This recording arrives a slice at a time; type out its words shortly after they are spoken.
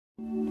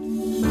Well,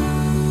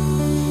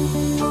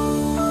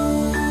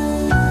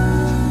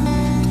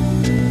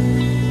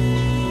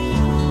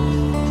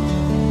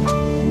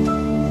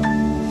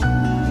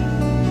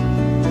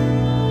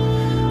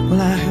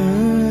 I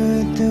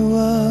heard there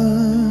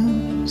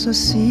was a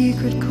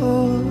secret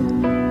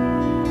chord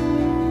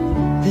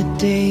that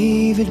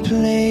David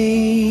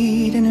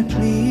played and it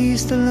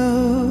pleased the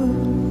Lord.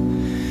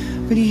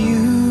 But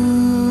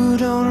you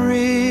don't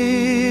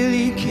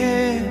really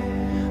care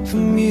for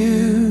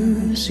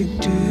music,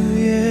 do you?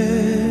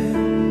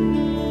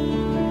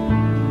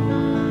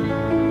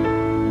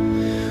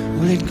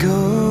 Well, it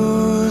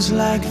goes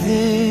like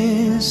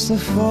this: the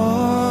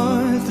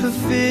fourth, the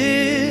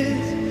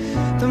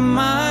fifth, the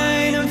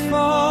minor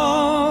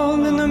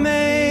fall and the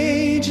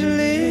major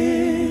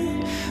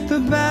lift. The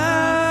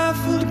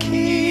baffled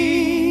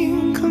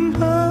king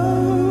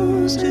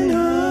composed an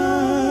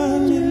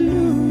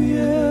hallelujah.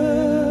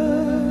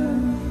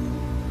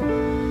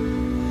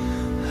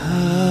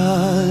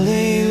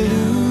 Hallelujah.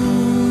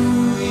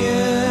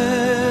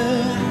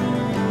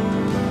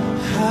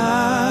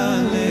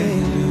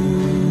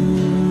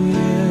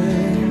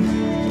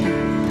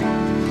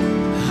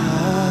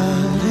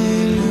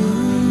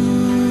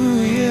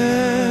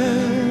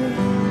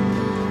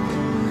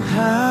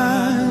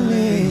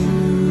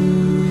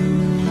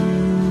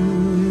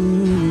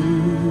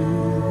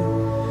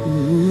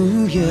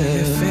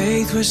 Your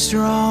faith was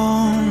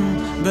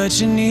strong, but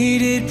you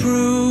needed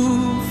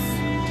proof.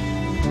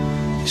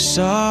 You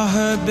saw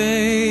her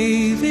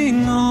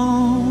bathing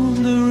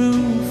on the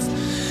roof,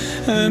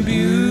 her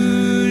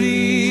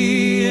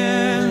beauty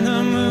and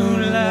the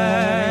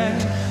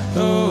moonlight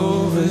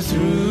overthrew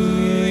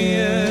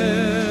you.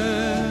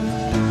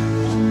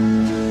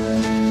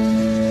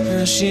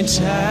 She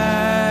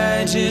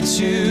tied you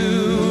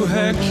to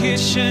her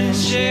kitchen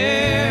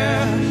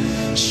chair,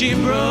 she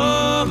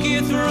broke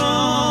your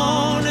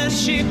throne and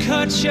she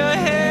cut your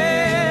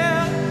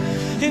hair,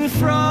 and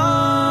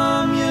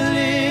from your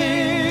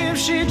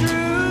lips she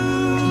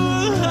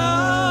drew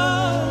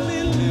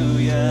hallelujah.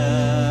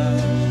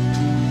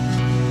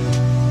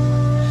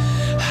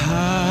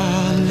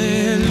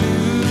 Hallelujah.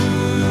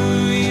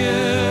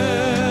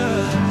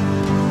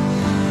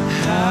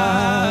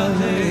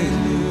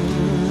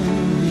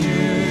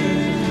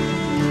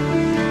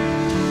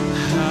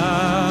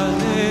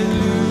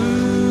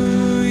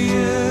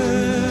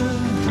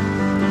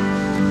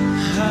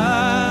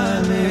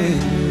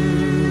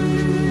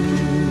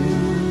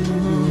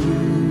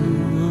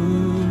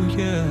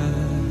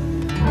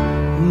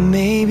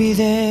 Maybe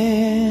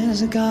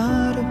there's a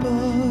God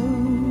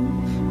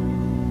above,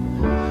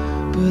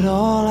 but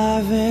all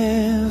I've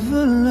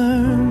ever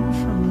learned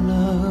from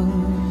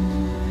love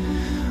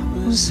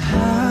was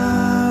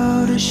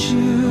how to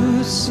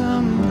shoot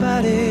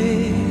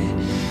somebody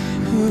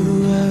who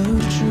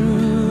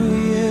outdrew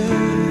you.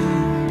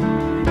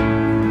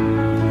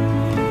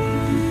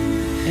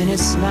 And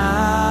it's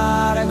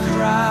not a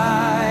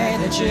cry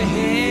that you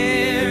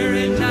hear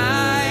at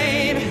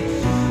night,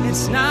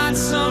 it's not